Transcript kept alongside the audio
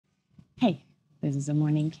Hey, this is a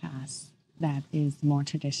morning class that is more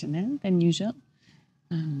traditional than usual.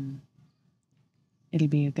 It'll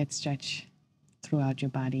be a good stretch throughout your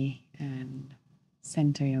body and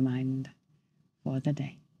center your mind for the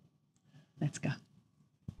day. Let's go.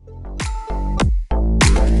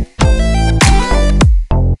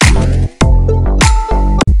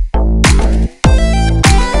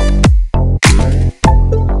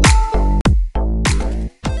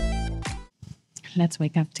 Let's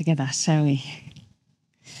wake up together, shall we?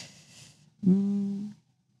 Come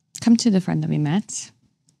to the front of your mat.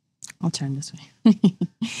 I'll turn this way.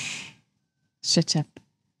 Stretch up.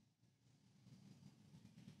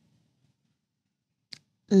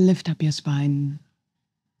 Lift up your spine.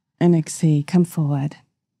 And exhale, come forward.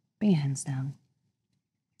 Bring your hands down.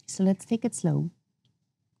 So let's take it slow.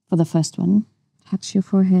 For the first one, touch your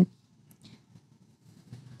forehead.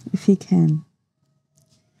 If you can.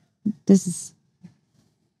 This is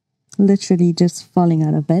literally just falling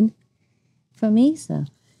out of bed for me, so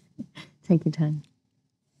take your time.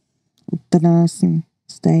 Uttanasana.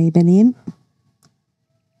 Stay belly in.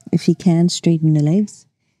 If you can, straighten the legs.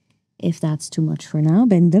 If that's too much for now,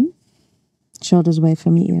 bend them. Shoulders away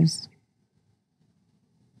from your ears.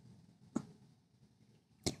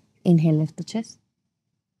 Inhale, lift the chest.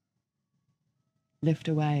 Lift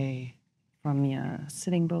away from your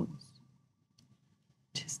sitting bones.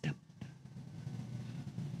 Chest up.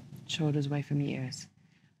 Shoulders away from your ears.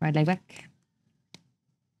 Right leg back.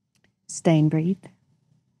 Stay and breathe.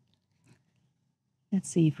 Let's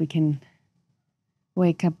see if we can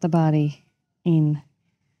wake up the body in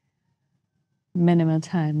minimal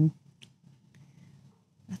time.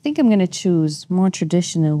 I think I'm going to choose more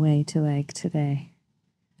traditional way to wake today.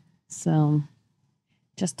 So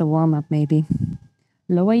just a warm up maybe.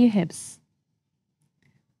 Lower your hips.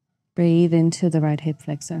 Breathe into the right hip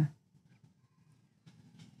flexor.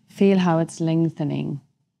 Feel how it's lengthening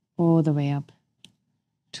all the way up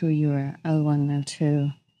to your L1,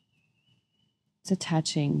 L2. It's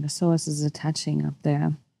attaching, the psoas is attaching up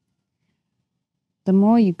there. The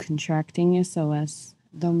more you're contracting your psoas,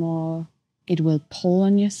 the more it will pull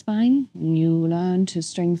on your spine. And you learn to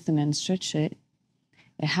strengthen and stretch it.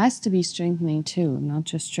 It has to be strengthening too, not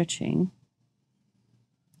just stretching.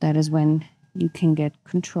 That is when you can get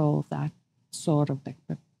control of that sort of back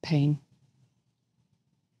pain.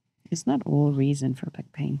 It's not all reason for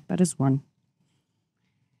back pain, but it's one.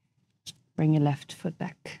 Bring your left foot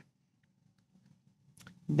back.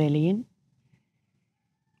 Belly in.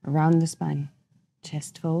 Around the spine.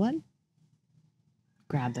 Chest forward.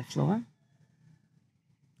 Grab the floor.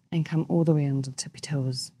 And come all the way onto tippy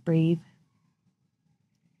toes. Breathe.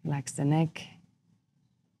 Relax the neck.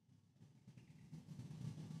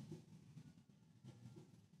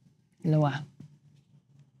 Lower.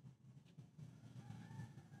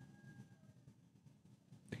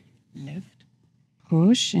 Lift.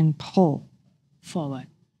 Push and pull forward.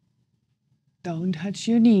 Don't touch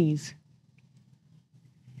your knees.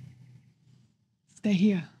 Stay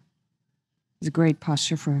here. It's a great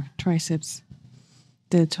posture for triceps,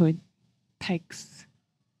 deltoid, pecs,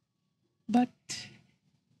 butt.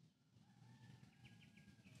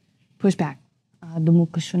 Push back. Adho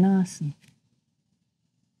Mukha Svanasana.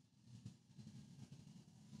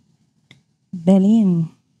 Belly in.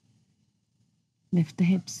 Lift the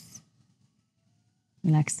hips.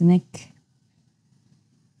 Relax the neck.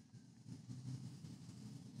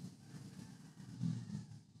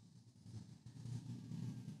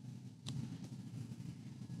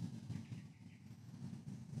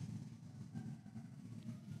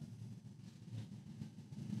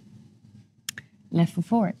 Left foot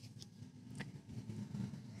forward.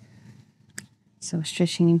 So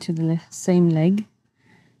stretching into the same leg.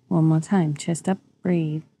 One more time. Chest up.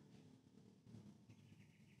 Breathe.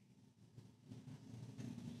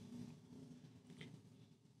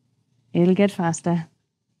 It'll get faster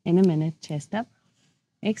in a minute. Chest up.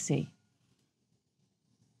 Exhale.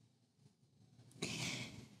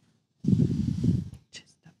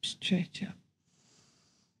 Chest up. Stretch up.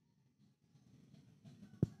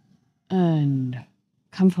 And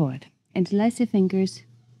come forward. Interlace your fingers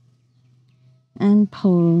and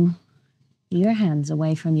pull your hands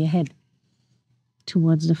away from your head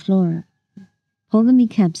towards the floor. Pull the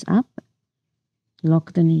kneecaps up.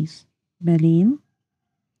 Lock the knees. Belly in.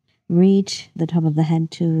 Reach the top of the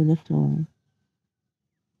head to the floor.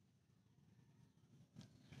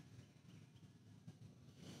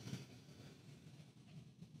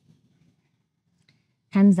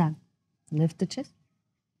 Hands up. Lift the chest.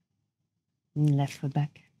 Left foot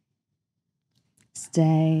back.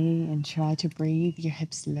 Stay and try to breathe your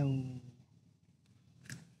hips low.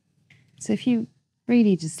 So if you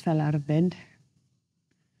really just fell out of bed.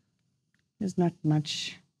 There's not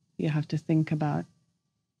much you have to think about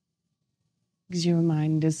because your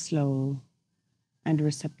mind is slow and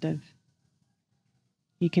receptive.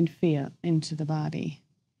 You can feel into the body.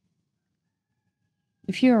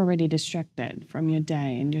 If you're already distracted from your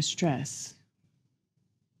day and your stress,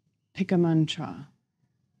 pick a mantra.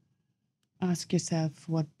 Ask yourself,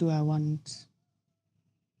 what do I want?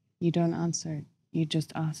 You don't answer it, you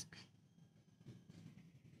just ask.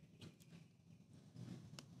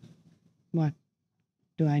 What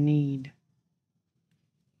do I need?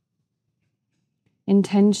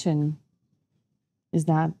 Intention is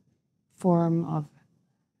that form of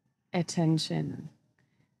attention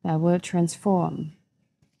that will transform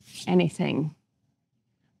anything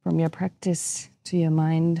from your practice to your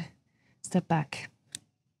mind. Step back.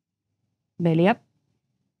 Belly up.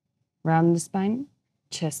 Round the spine.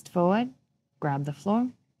 Chest forward. Grab the floor.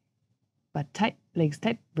 Butt tight. Legs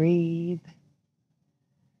tight. Breathe.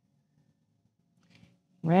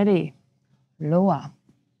 Ready. Lower.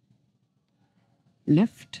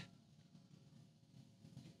 Lift.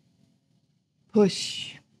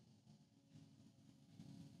 Push.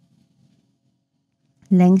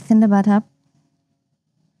 Lengthen the butt up.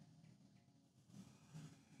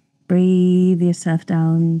 Breathe yourself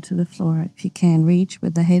down to the floor if you can. Reach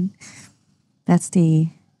with the head. That's the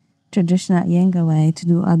traditional Iyengar way to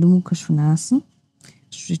do Adho Mukha Svanasana,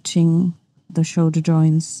 stretching the shoulder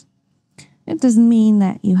joints. It doesn't mean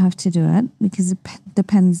that you have to do it because it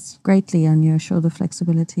depends greatly on your shoulder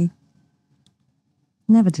flexibility.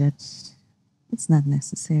 Never judge. It's not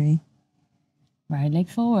necessary. Right leg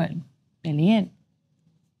forward. Belly in.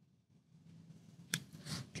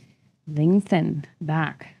 Lengthen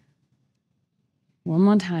back. One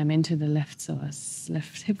more time into the left psoas.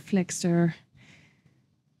 Left hip flexor.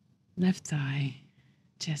 Left thigh.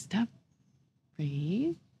 Chest up.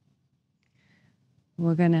 Breathe.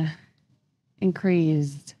 We're going to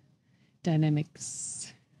increase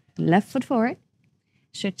dynamics. Left foot forward.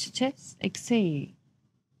 Stretch the chest. Exhale.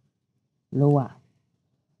 Lower.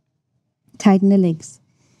 Tighten the legs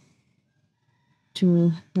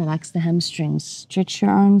to relax the hamstrings. Stretch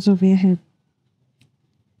your arms over your head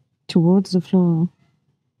towards the floor.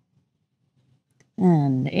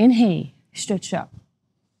 And inhale, stretch up.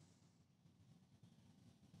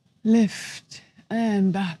 Lift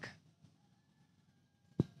and back.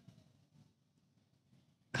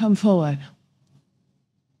 Come forward.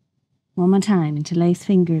 One more time, interlace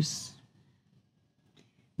fingers.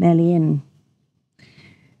 Belly in.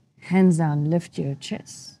 Hands down, lift your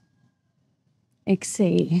chest.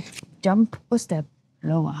 Exhale, jump or step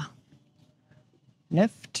lower.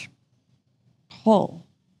 Lift, pull,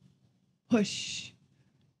 push,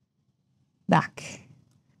 back.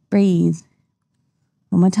 Breathe.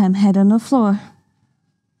 One more time, head on the floor.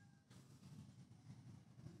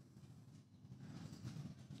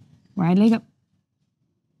 Right leg up.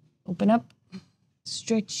 Open up.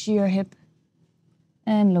 Stretch your hip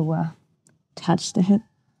and lower. Touch the hip.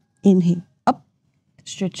 Inhale. Up.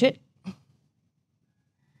 Stretch it.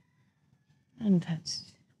 And touch.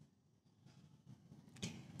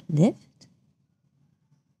 Lift.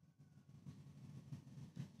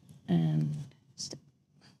 And step.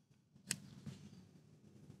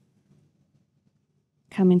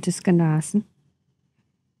 Come into Skandasana.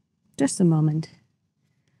 Just a moment.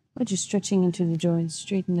 We're just stretching into the joints.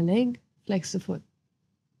 Straighten the leg. Flex the foot.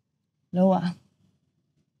 Lower.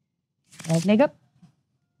 Right leg up.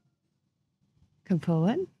 Come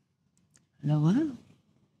forward. Lower.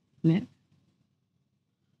 Lift.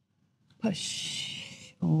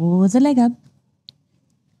 Push. Over the leg up.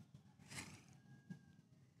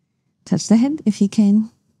 Touch the head if you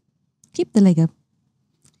can. Keep the leg up.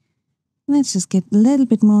 Let's just get a little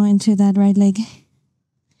bit more into that right leg.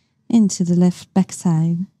 Into the left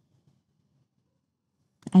backside.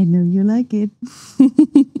 I know you like it.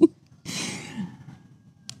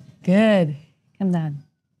 Good. Come down.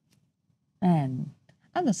 And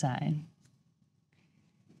other side.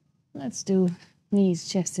 Let's do knees,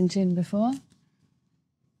 chest, and chin before.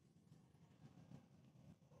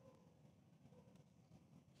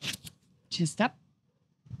 Chest up.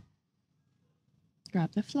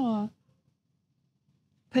 Grab the floor.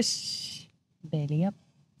 Push. Belly up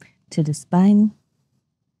to the spine.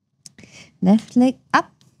 Left leg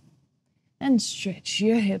up. And stretch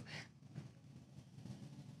your hip.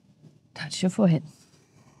 Touch your forehead.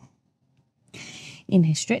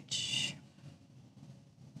 Inhale, stretch.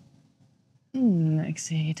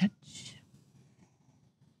 Exhale, touch.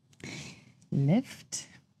 Lift.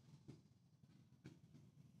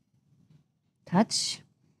 Touch.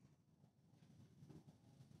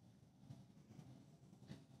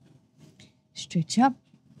 Stretch up.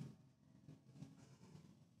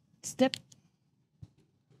 Step.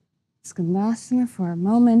 Skandasana for a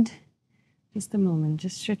moment. Just a moment.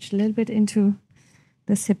 Just stretch a little bit into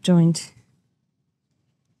this hip joint.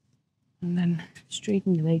 And then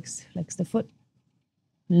straighten the legs, flex the foot.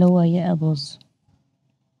 Lower your elbows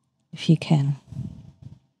if you can.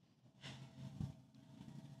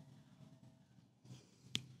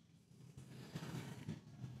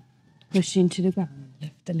 Push into the ground.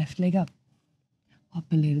 Lift the left leg up. Up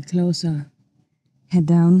a little closer. Head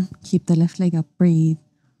down. Keep the left leg up. Breathe.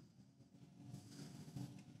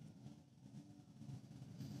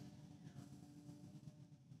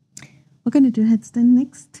 We're going to do headstand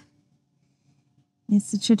next.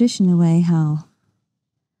 It's the traditional way how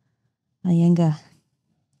Iyengar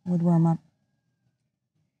would warm up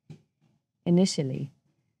initially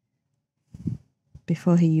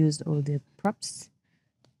before he used all the props.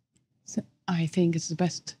 So I think it's the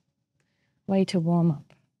best way to warm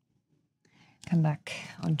up. Come back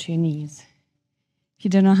onto your knees. If you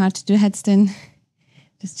don't know how to do headstand,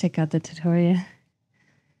 just check out the tutorial.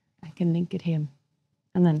 I can link it here.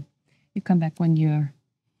 And then you come back when you're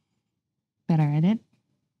better at it.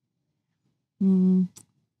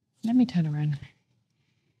 Let me turn around.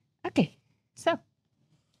 Okay, so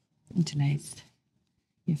interlace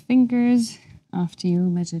your fingers after you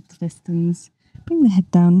measure the distance. Bring the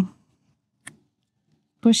head down.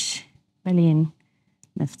 Push belly in.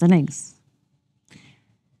 Lift the legs.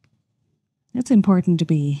 It's important to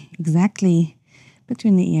be exactly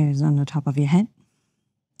between the ears on the top of your head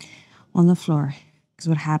on the floor. Because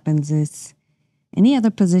what happens is any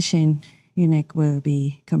other position, your neck will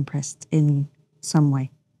be compressed in some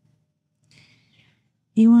way.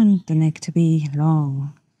 You want the neck to be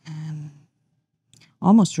long and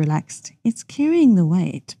almost relaxed. It's carrying the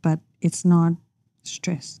weight, but it's not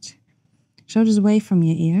stressed. Shoulders away from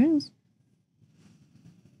your ears.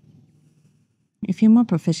 If you're more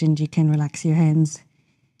proficient, you can relax your hands.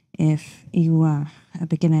 If you are a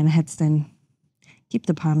beginner in a headstand, keep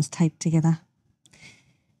the palms tight together.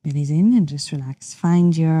 Belly's in and just relax.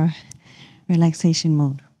 Find your relaxation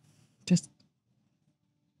mode. Just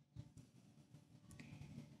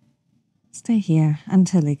stay here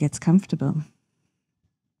until it gets comfortable.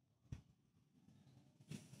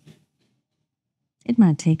 It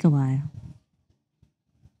might take a while.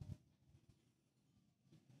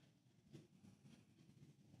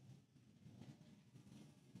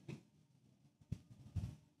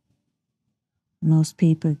 Most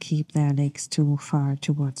people keep their legs too far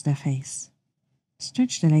towards their face.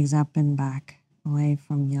 Stretch the legs up and back, away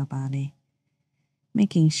from your body,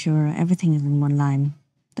 making sure everything is in one line.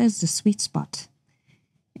 There's the sweet spot.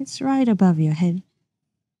 It's right above your head.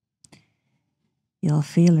 You'll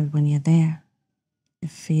feel it when you're there. It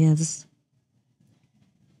feels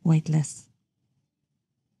weightless.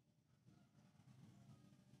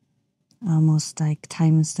 Almost like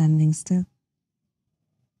time standing still.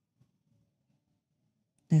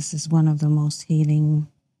 This is one of the most healing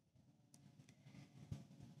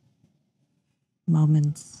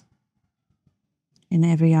moments. In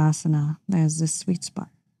every asana, there's this sweet spot.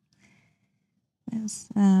 It's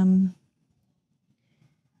not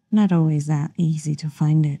always that easy to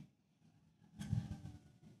find it.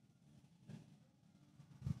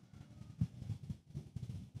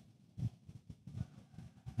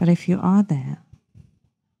 But if you are there,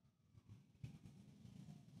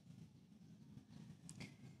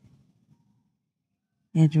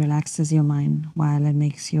 it relaxes your mind while it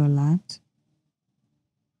makes you alert.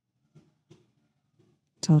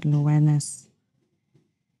 Total awareness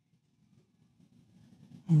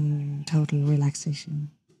and total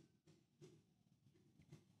relaxation.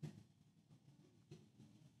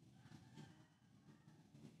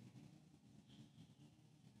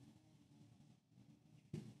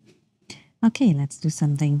 Okay, let's do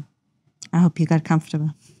something. I hope you got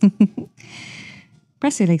comfortable.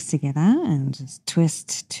 Press your legs together and just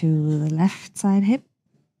twist to the left side hip.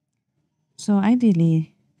 So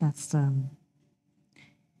ideally, that's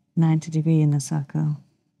 90 degrees in a circle.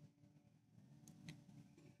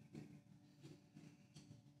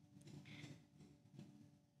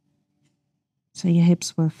 So your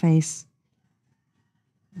hips will face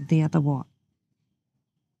the other wall.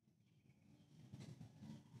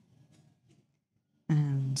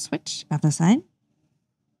 And switch, other side.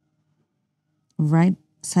 Right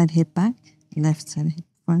side hip back, left side hip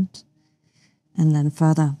front. And then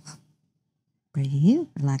further. Breathe,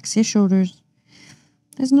 relax your shoulders.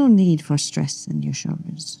 There's no need for stress in your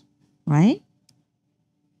shoulders, right?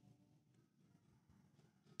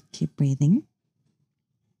 Keep breathing.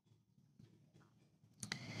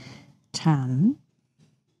 Turn.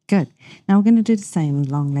 Good. Now we're going to do the same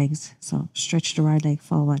long legs. So stretch the right leg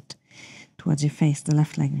forward towards your face, the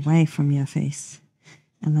left leg away from your face,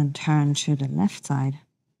 and then turn to the left side.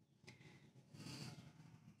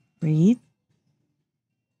 Breathe.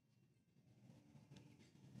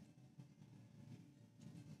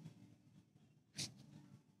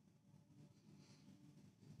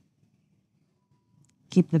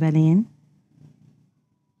 Keep the belly in.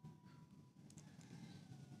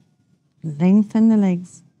 Lengthen the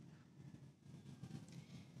legs.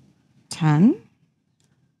 Turn.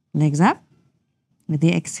 Legs up. With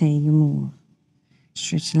the exhale, you move.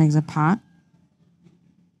 Stretch the legs apart.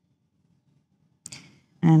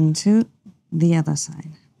 And to the other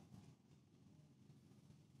side.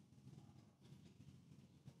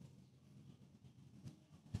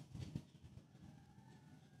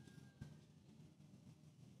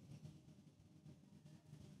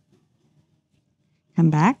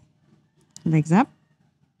 Come back. Legs up.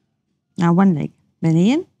 Now one leg.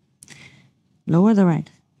 Belly in. Lower the right.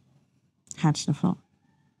 Touch the floor.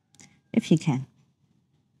 If you can.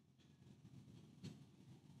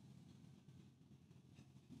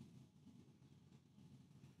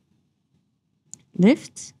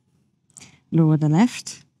 Lift. Lower the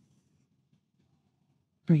left.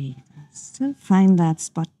 Breathe. Still find that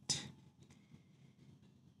spot.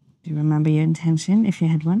 Do you remember your intention if you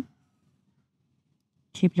had one?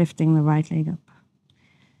 Keep lifting the right leg up.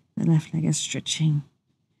 The left leg is stretching.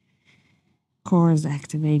 Core is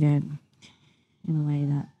activated in a way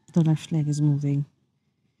that the left leg is moving.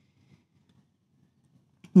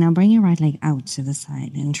 Now bring your right leg out to the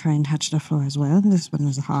side and try and touch the floor as well. This one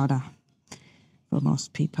is harder for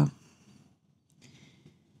most people.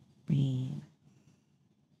 Breathe.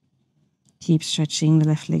 Keep stretching the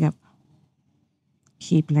left leg up.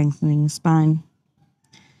 Keep lengthening the spine.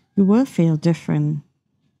 You will feel different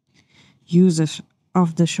uses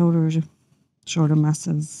of the shoulder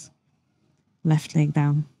muscles. Left leg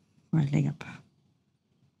down, right leg up.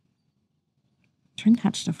 Try and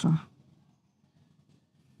touch the floor.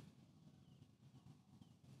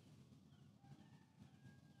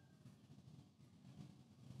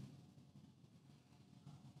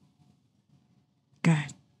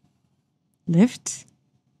 Good. Lift.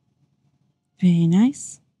 Very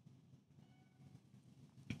nice.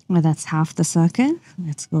 Well, that's half the circle.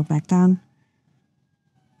 Let's go back down.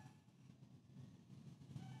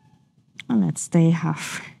 And let's stay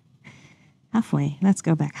halfway. Let's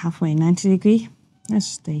go back halfway, 90 degree. Let's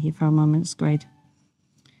stay here for a moment. It's great.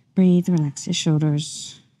 Breathe, relax your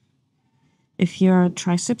shoulders. If your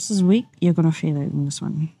triceps is weak, you're going to feel it in this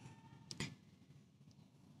one.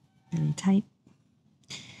 Really tight.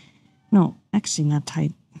 No, actually not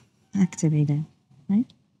tight. Activated, right?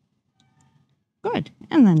 Good.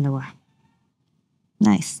 And then lower.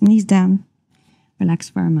 Nice. Knees down. Relax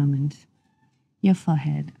for a moment. Your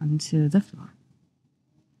forehead onto the floor.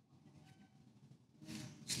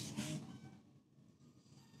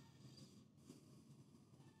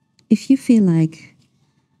 If you feel like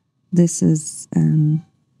this has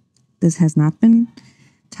not been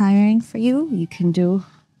tiring for you, you can do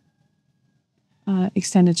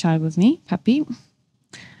extended child with me, puppy.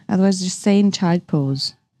 Otherwise, just stay in child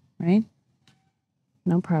pose, right?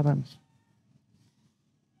 No problem.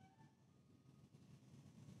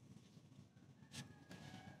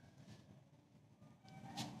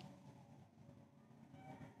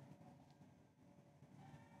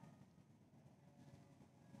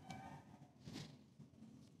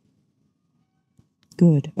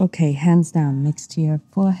 Good. Okay, hands down next to your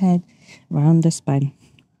forehead, around the spine.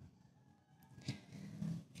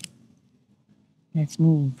 Let's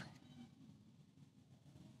move.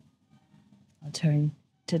 I'll turn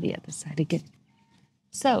to the other side again.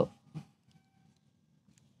 So,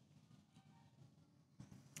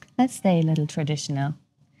 let's stay a little traditional.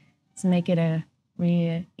 Let's make it a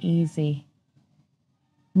real easy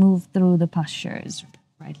move through the postures.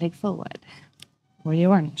 Right leg forward. Where you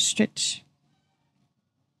want, stretch.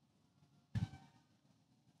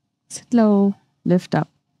 Sit low, lift up.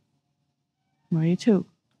 Warrior two.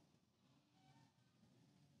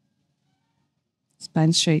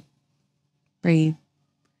 Spine straight. Breathe.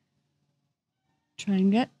 Try and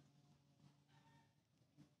get.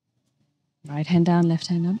 Right hand down, left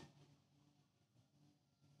hand up.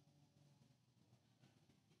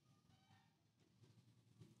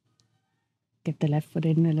 Get the left foot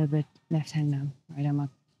in a little bit, left hand down, right arm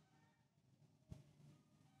up.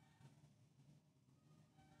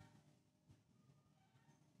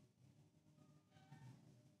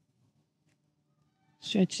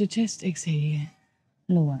 Stretch the chest, exhale.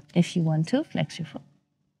 Lower. If you want to, flex your foot.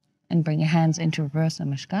 And bring your hands into reverse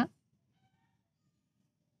namaskar.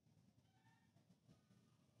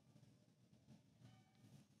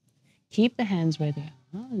 Keep the hands where they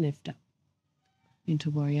are. Lift up into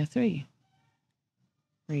warrior 3.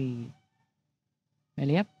 Breathe.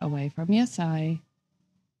 Belly up, away from your side.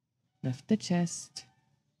 Lift the chest.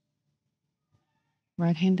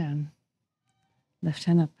 Right hand down. Left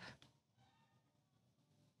hand up.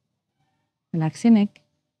 Relax your neck.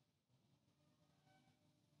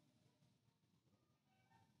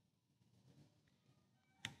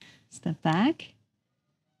 Step back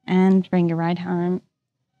and bring your right arm,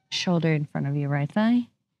 shoulder in front of your right thigh.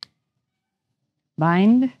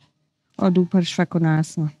 Bind Urdhva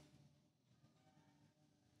Parshvakonasana.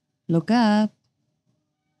 Look up.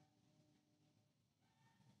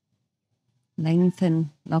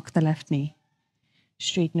 Lengthen, lock the left knee.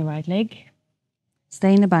 Straighten the right leg.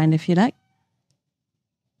 Stay in the bind if you like.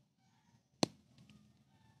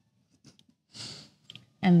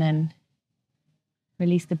 And then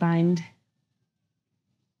release the bind.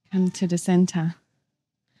 Come to the center.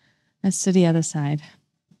 Let's to the other side.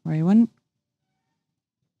 Warrior 1.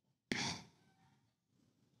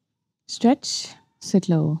 Stretch, sit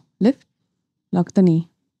low, lift, lock the knee.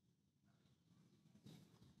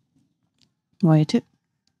 Warrior 2.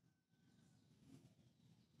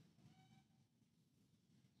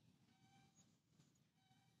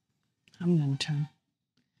 I'm going to turn.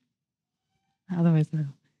 Otherwise, I'll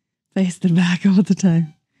face the back all the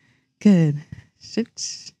time. Good.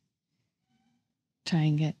 Shift. Try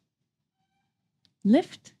and get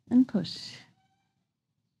lift and push.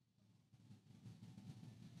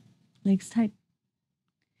 Legs tight.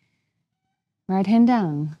 Right hand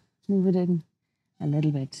down. Move it in a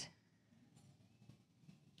little bit.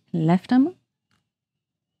 Left arm up.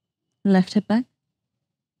 Left hip back.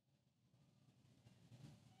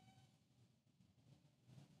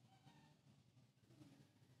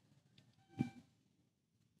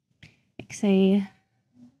 Exhale.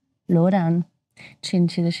 Lower down. Chin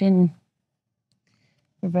to the shin.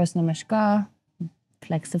 Reverse namaskar.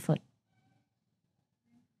 Flex the foot.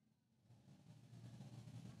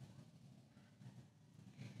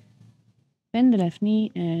 Bend the left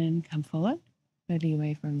knee and come forward. Belly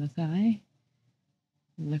away from the thigh.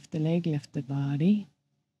 Lift the leg, lift the body.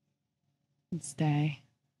 And stay.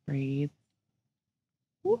 Breathe.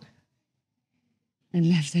 Woo. And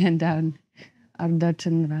left hand down. Ardha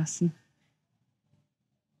Chandrasana.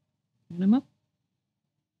 Pull them up.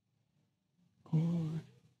 Good.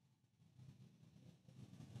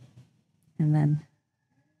 And then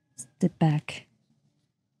step back.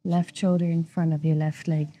 Left shoulder in front of your left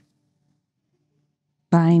leg.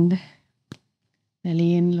 Bind.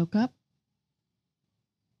 Belly in, look up.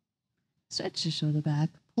 Stretch the shoulder back.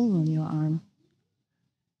 Pull on your arm.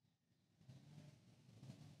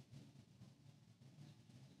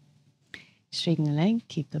 Straighten the leg.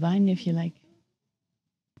 Keep the bind if you like.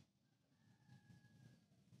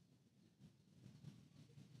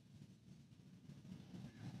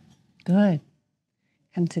 Good.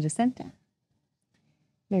 Come to the center.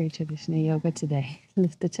 Very traditional yoga today.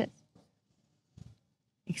 Lift the chest.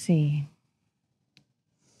 Exhale.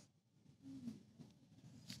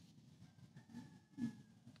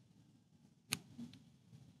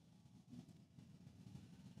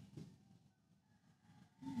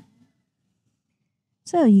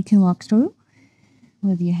 So you can walk through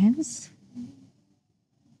with your hands.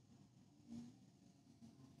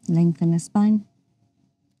 Lengthen the spine.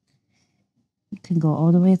 You can go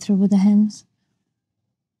all the way through with the hands.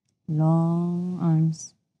 Long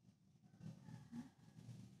arms.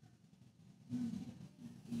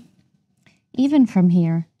 Even from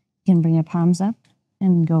here, you can bring your palms up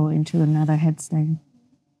and go into another headstand.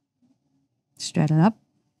 Straddle up.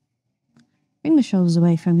 Bring the shoulders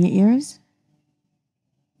away from your ears.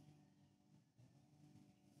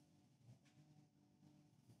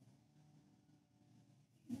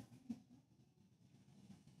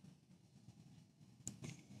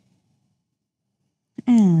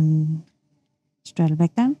 And straddle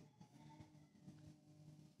back down.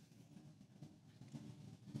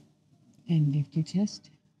 And lift your chest.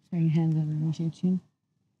 Bring your hands underneath your chin.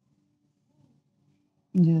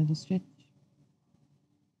 Do the stretch.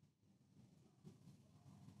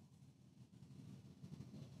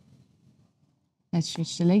 Let's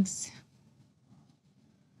stretch the legs.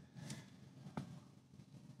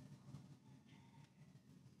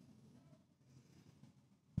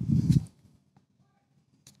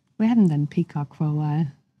 We haven't done Peacock for a while.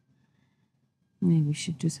 Maybe we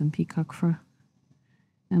should do some Peacock for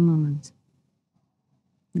a moment.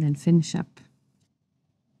 And then finish up.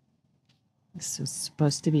 This was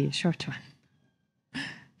supposed to be a short one.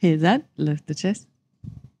 Here's that. Lift the chest.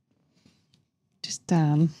 Just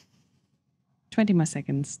 20 more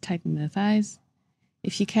seconds. Tighten the thighs.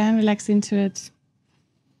 If you can relax into it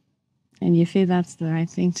and you feel that's the right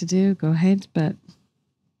thing to do, go ahead. But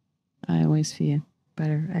I always feel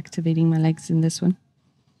better activating my legs in this one.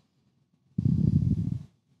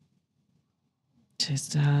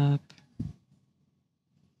 Chest up.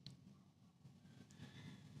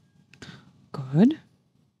 Good.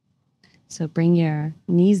 So bring your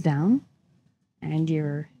knees down and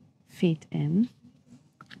your feet in.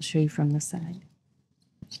 I'll show you from the side.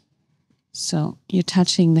 So you're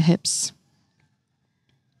touching the hips.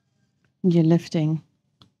 You're lifting.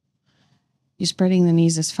 You're spreading the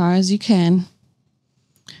knees as far as you can.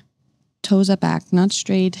 Toes are back, not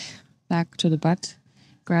straight back to the butt.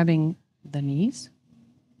 Grabbing the knees.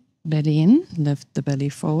 Belly in. Lift the belly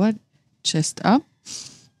forward. Chest up.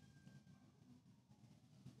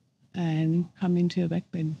 And come into a back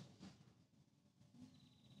bend.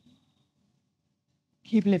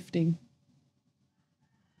 Keep lifting.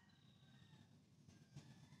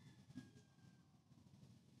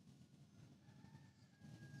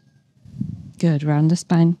 Good. Round the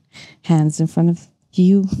spine. Hands in front of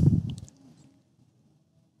you.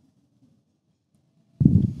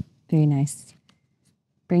 Very nice.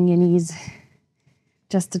 Bring your knees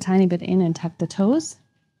just a tiny bit in and tuck the toes.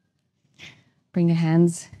 Bring the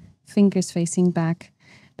hands, fingers facing back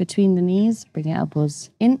between the knees. Bring your elbows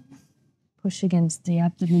in. Push against the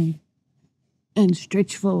abdomen and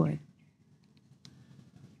stretch forward.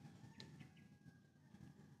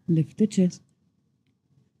 Lift the chest.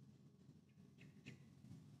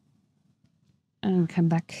 And come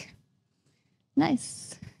back.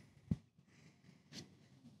 Nice.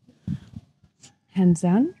 Hands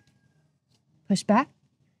down. Push back.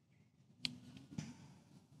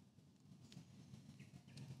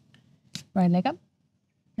 Right leg up.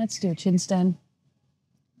 Let's do a chin stand.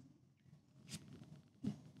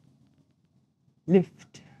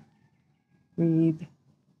 Lift. Breathe.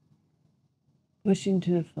 Push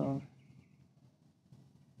into the floor.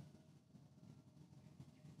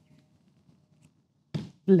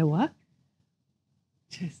 Lower.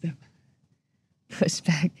 Chest up. Push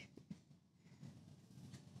back.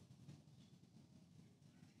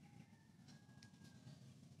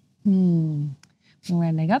 Bring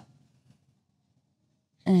right leg up.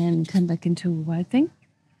 And come back into wide thing.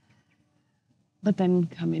 But then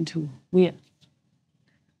come into wheel.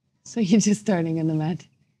 So you're just starting on the mat.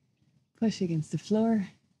 Push against the floor.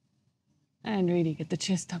 And really get the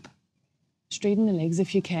chest up. Straighten the legs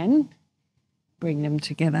if you can. Bring them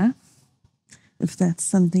together. If that's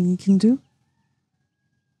something you can do.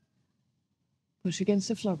 Push against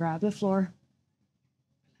the floor. Grab the floor.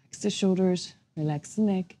 Relax the shoulders. Relax the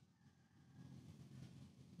neck.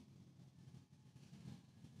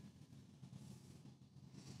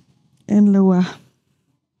 And lower.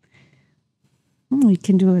 We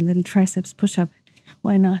can do a little triceps push-up.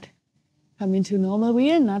 Why not? Come into normal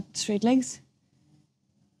wheel, not straight legs.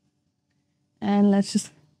 And let's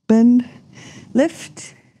just bend,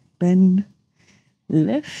 lift, bend,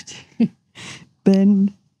 lift,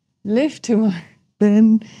 bend, lift, two more,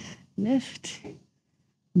 bend, lift,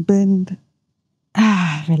 bend.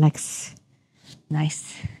 Relax.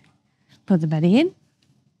 Nice. Put the belly in.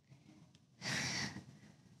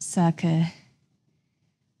 Circle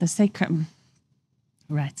the sacrum.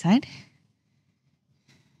 Right side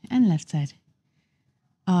and left side.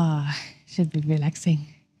 Should be relaxing.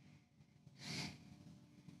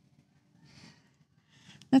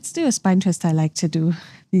 Let's do a spine twist I like to do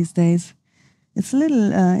these days. It's a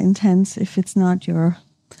little intense. If it's not your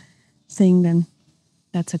thing, then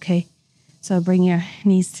that's okay. So bring your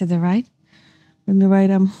knees to the right. Bring the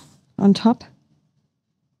right arm on top.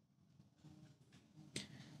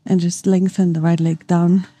 And just lengthen the right leg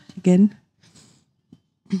down again.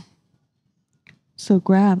 So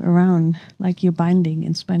grab around like you're binding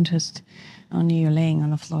in spine twist, only you're laying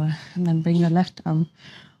on the floor. And then bring the left arm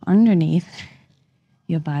underneath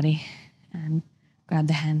your body and grab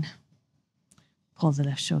the hand. Pull the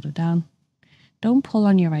left shoulder down. Don't pull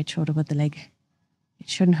on your right shoulder with the leg. It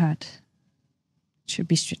shouldn't hurt. It should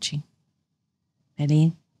be stretching. Belly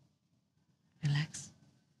in. Relax.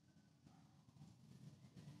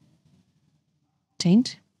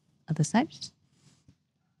 Change. Other side.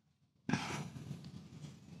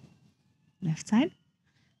 Left side.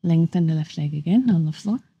 Lengthen the left leg again on the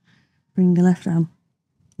floor. Bring the left arm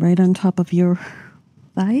right on top of your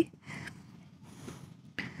thigh.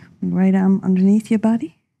 Right arm underneath your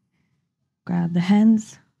body. Grab the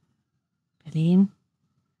hands. Belly in.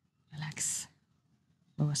 Relax.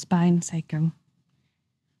 Lower spine, sacrum.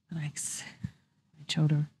 Relax. Right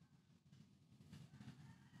shoulder.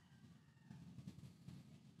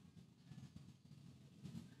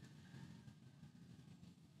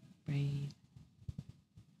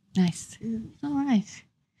 Nice. All right.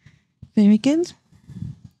 Very good.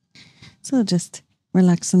 So just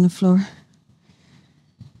relax on the floor.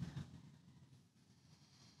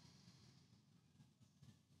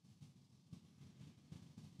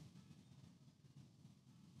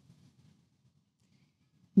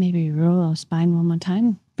 Maybe roll our spine one more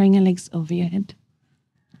time. Bring your legs over your head.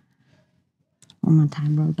 One more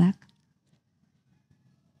time, roll back.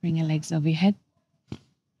 Bring your legs over your head.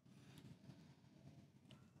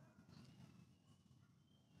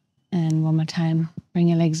 And one more time, bring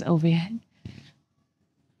your legs over your head.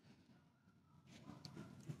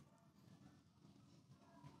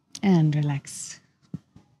 And relax.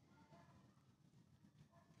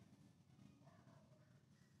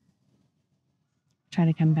 Try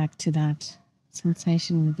to come back to that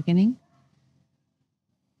sensation in the beginning,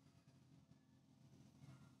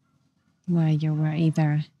 where you were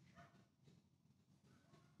either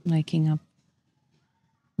waking up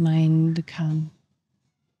mind calm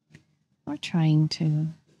or trying to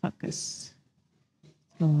focus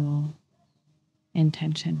full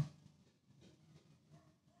intention.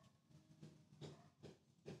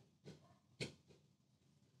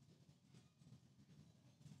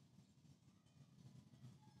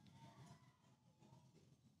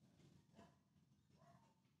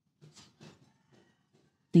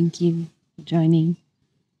 Thank you for joining.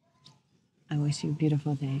 I wish you a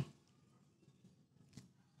beautiful day.